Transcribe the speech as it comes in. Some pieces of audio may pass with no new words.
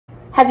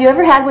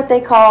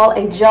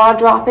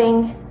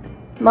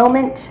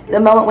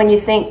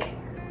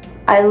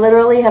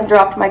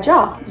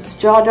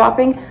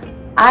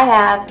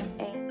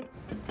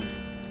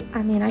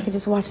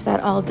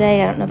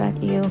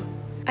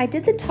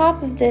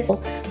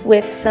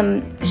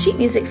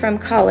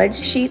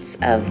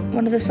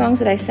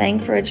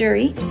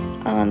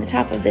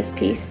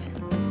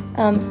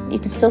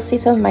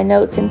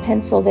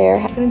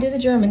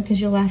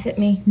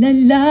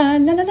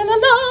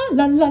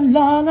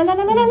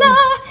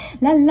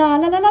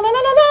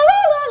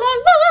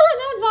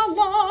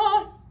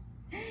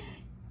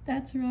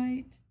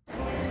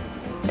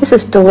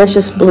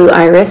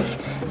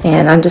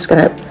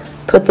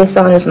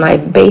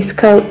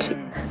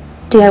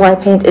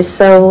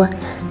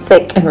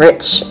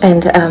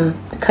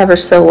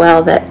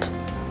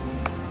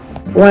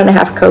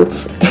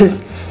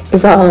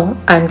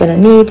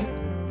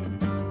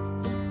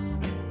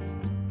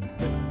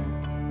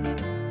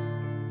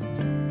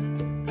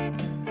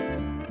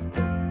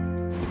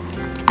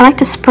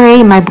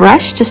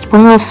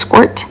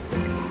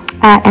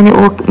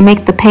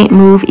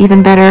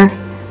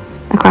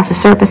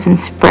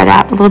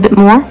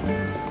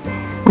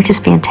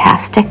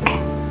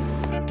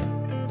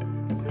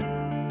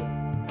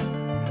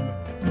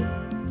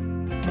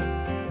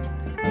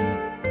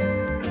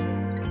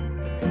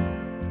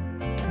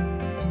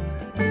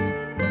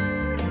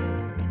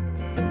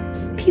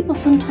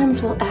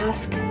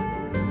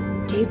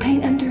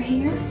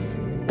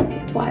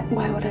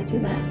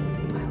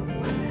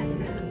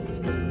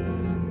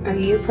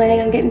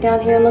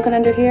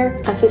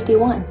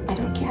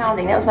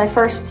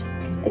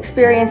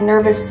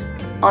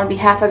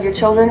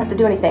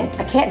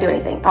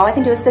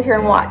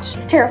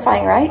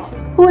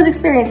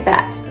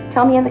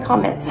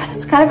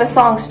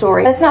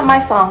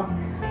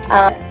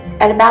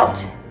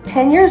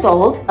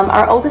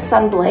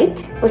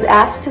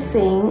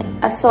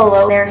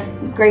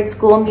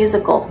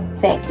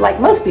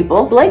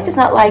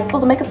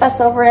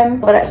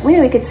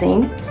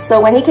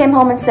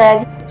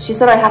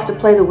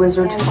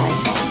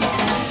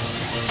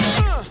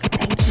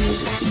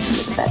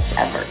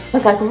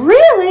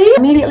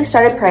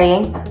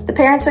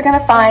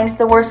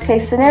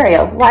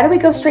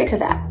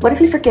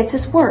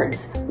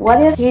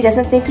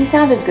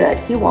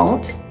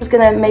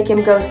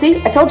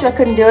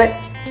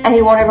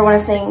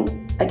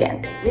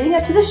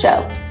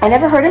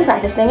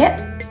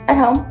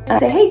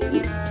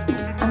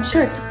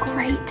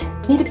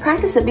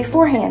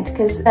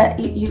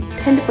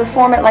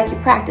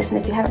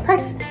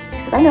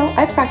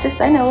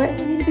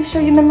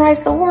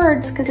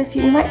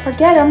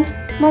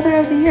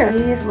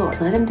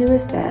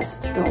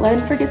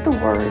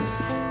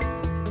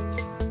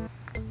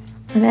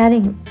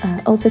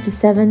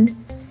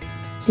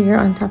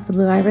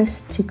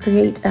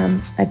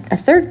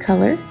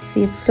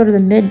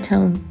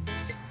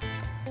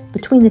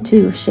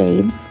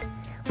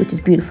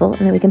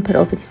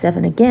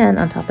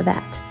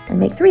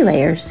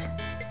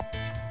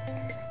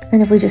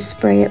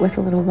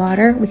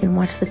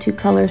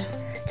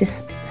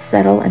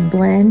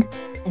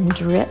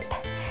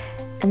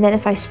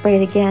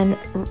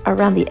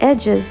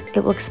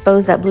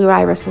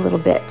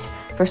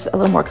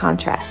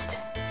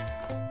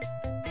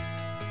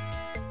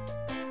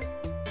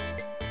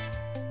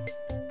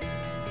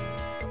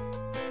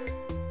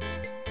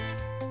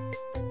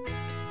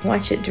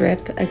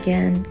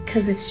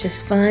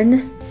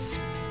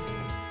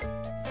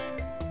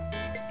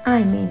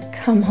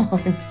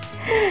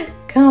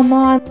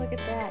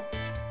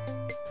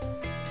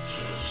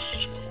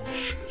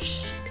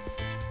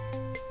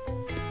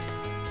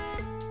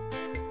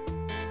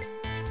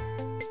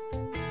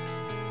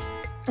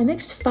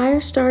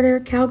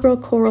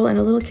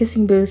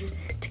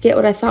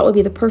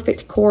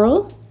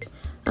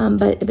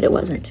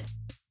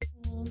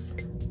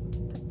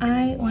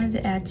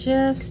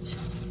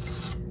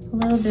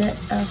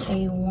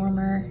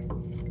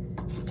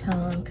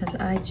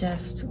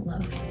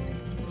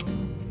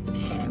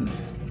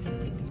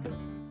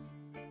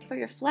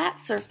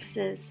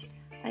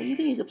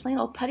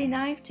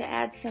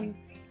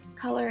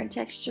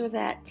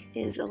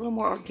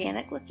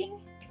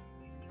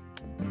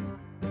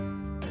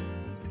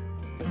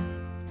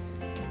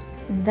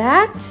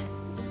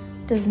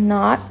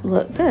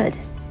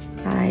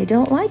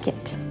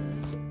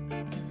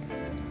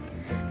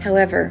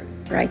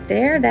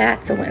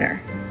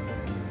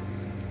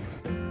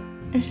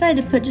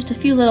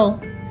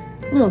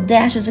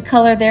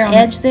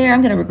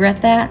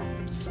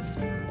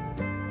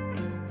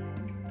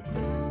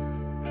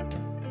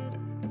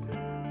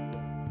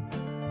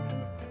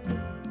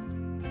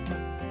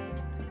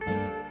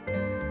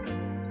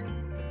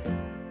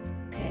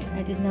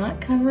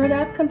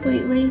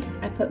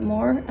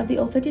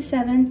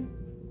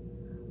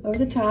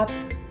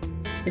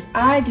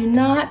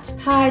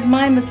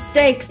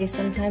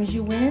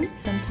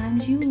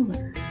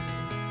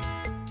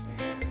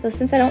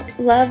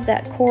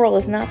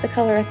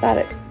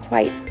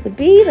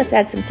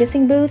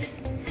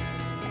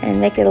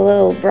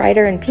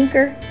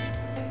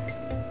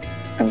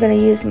I'm gonna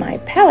use my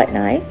palette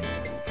knife.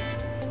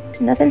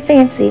 Nothing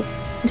fancy.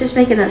 I'm just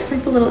making a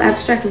simple little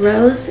abstract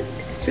rose.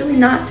 It's really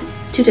not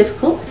too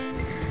difficult.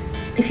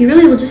 If you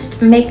really will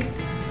just make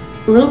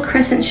little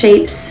crescent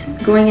shapes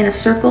going in a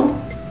circle,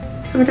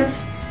 sort of,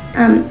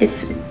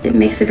 it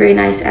makes a very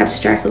nice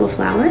abstract little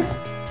flower.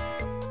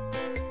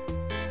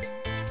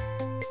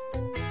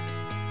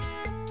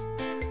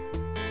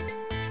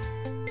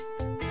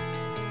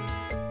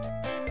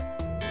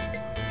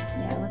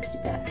 Yeah, let's do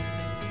that.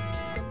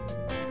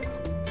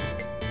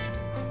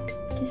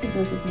 Kissing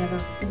booth is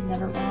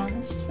never wrong.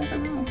 It's just never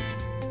wrong.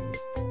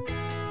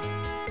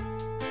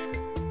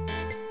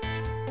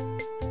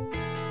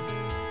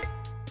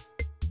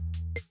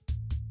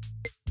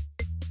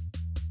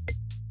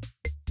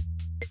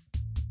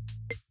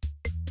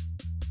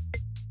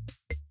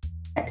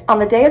 On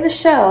the day of the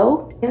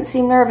show, he doesn't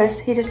seem nervous.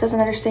 He just doesn't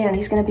understand.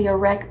 He's gonna be a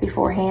wreck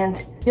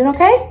beforehand. Doing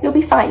okay? You'll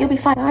be fine. You'll be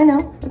fine. I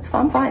know. It's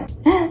fine. I'm fine.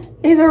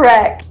 He's a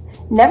wreck.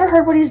 Never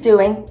heard what he's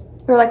doing.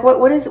 We were like,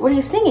 what are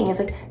you singing? It's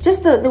like,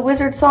 just the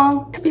wizard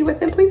song. Be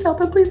with him. Please help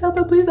him. Please help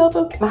him. Please help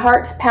him. My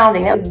heart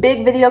pounding. That was a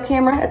big video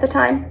camera at the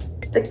time.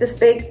 Like this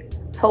big.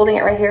 I was holding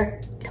it right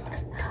here. Come on.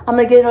 I'm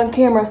gonna get it on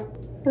camera.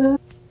 Now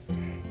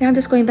I'm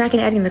just going back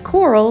and adding the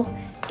coral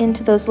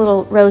into those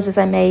little roses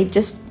I made.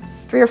 Just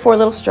 3 or 4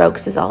 little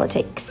strokes is all it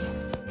takes.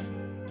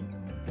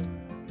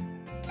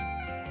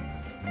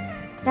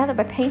 Now that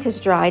my paint has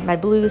dried, my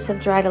blues have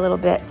dried a little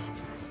bit,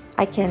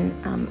 I can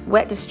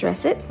wet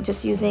distress it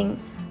just using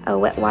a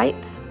wet wipe,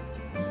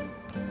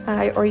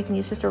 or you can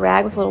use just a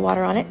rag with a little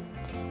water on it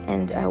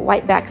and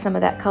wipe back some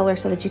of that color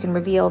so that you can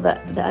reveal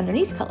the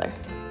underneath color.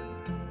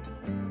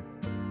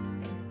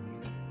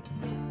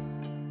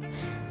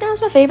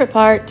 Now's my favorite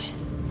part,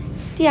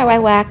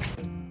 DIY wax.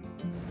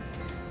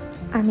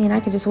 I mean, I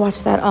could just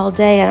watch that all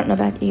day. I don't know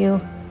about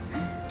you.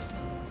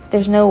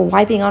 There's no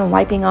wiping on,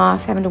 wiping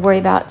off, having to worry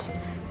about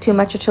too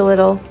much or too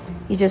little.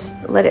 You just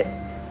let it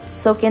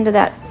soak into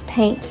that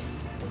paint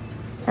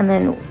and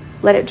then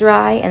let it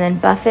dry and then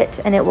buff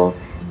it, and it will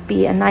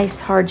be a nice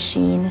hard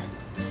sheen.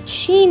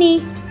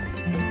 Sheeny.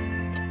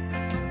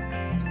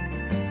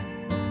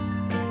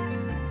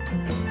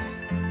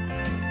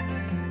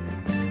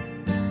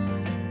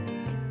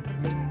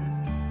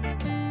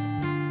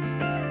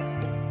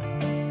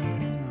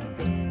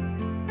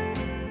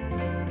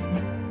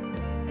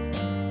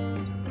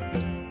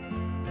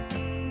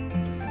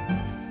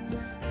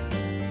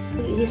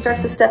 He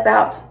starts to step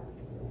out.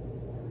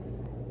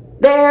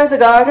 There's a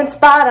garden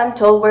spot, I'm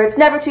told, where it's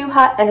never too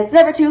hot and it's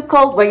never too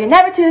cold, where you're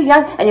never too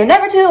young and you're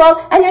never too old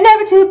and you're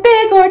never too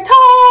big or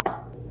tall.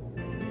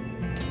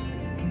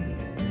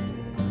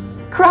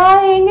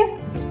 Crying,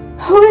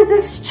 who is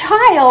this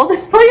child?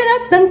 Ho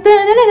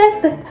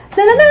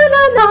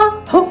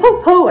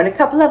ho ho, and a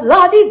couple of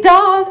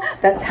la-di-das.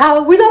 That's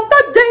how we love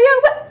the day.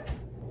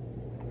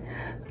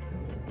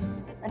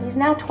 And he's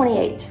now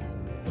 28.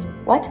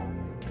 What?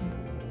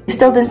 He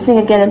still didn't sing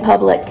again in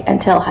public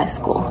until high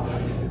school.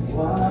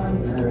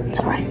 It's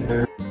all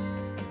right.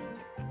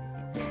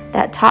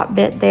 That top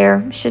bit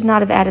there, should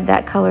not have added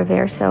that color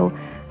there, so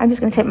I'm just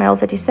going to take my old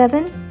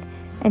 57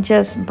 and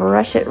just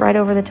brush it right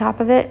over the top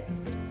of it.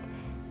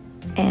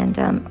 And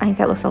I think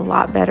that looks a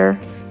lot better.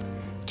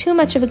 Too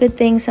much of a good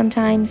thing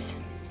sometimes.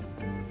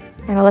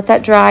 And I'll let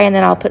that dry, and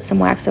then I'll put some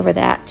wax over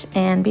that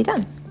and be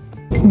done.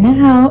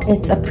 Now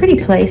it's a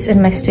pretty place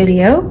in my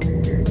studio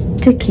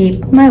to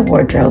keep my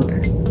wardrobe.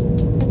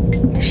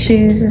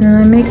 Shoes and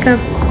my makeup.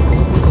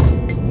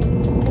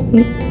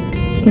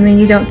 You mean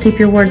you don't keep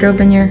your wardrobe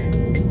in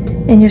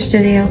your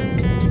studio?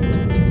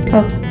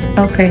 Oh,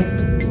 okay.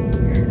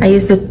 I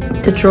use the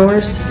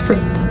drawers for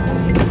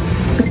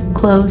the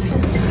clothes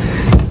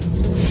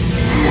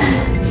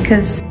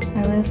because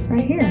I live right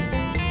here a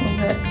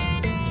little bit.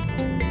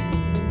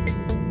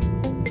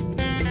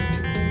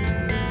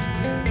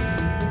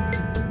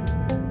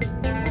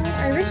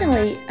 I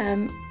originally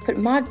put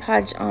Mod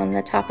Podge on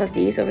the top of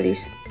these, over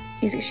these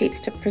music sheets,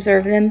 to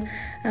preserve them,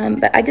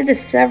 but I did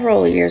this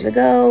several years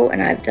ago,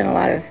 and I've done a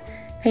lot of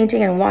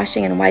painting and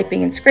washing and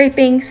wiping and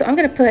scraping, so I'm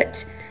going to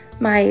put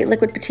my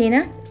liquid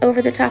patina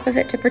over the top of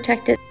it to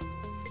protect it.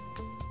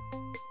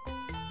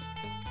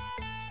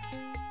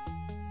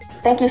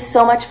 Thank you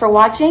so much for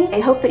watching. I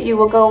hope that you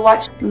will go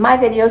watch my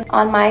videos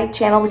on my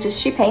channel, which is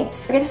Shepaints. Don't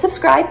forget to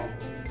subscribe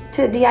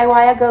to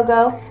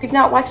DIY-aGoGo. If you've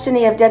not watched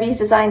any of Debi's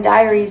Design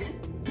Diaries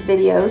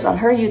videos on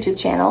her YouTube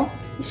channel,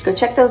 you should go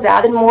check those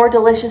out, and more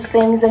delicious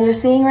things than you're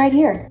seeing right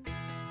here.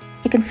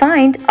 You can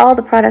find all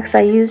the products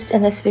I used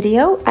in this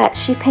video at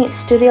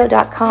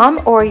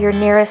shepaintsstudio.com or your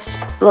nearest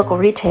local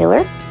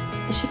retailer.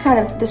 Is she kind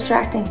of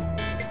distracting?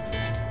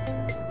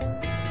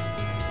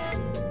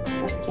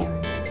 Where's the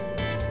camera?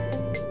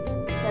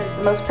 Because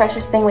the most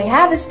precious thing we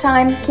have is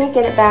time. Can't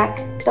get it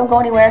back. Don't go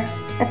anywhere.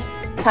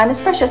 Time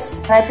is precious,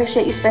 and I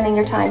appreciate you spending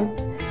your time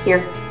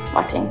here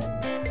watching.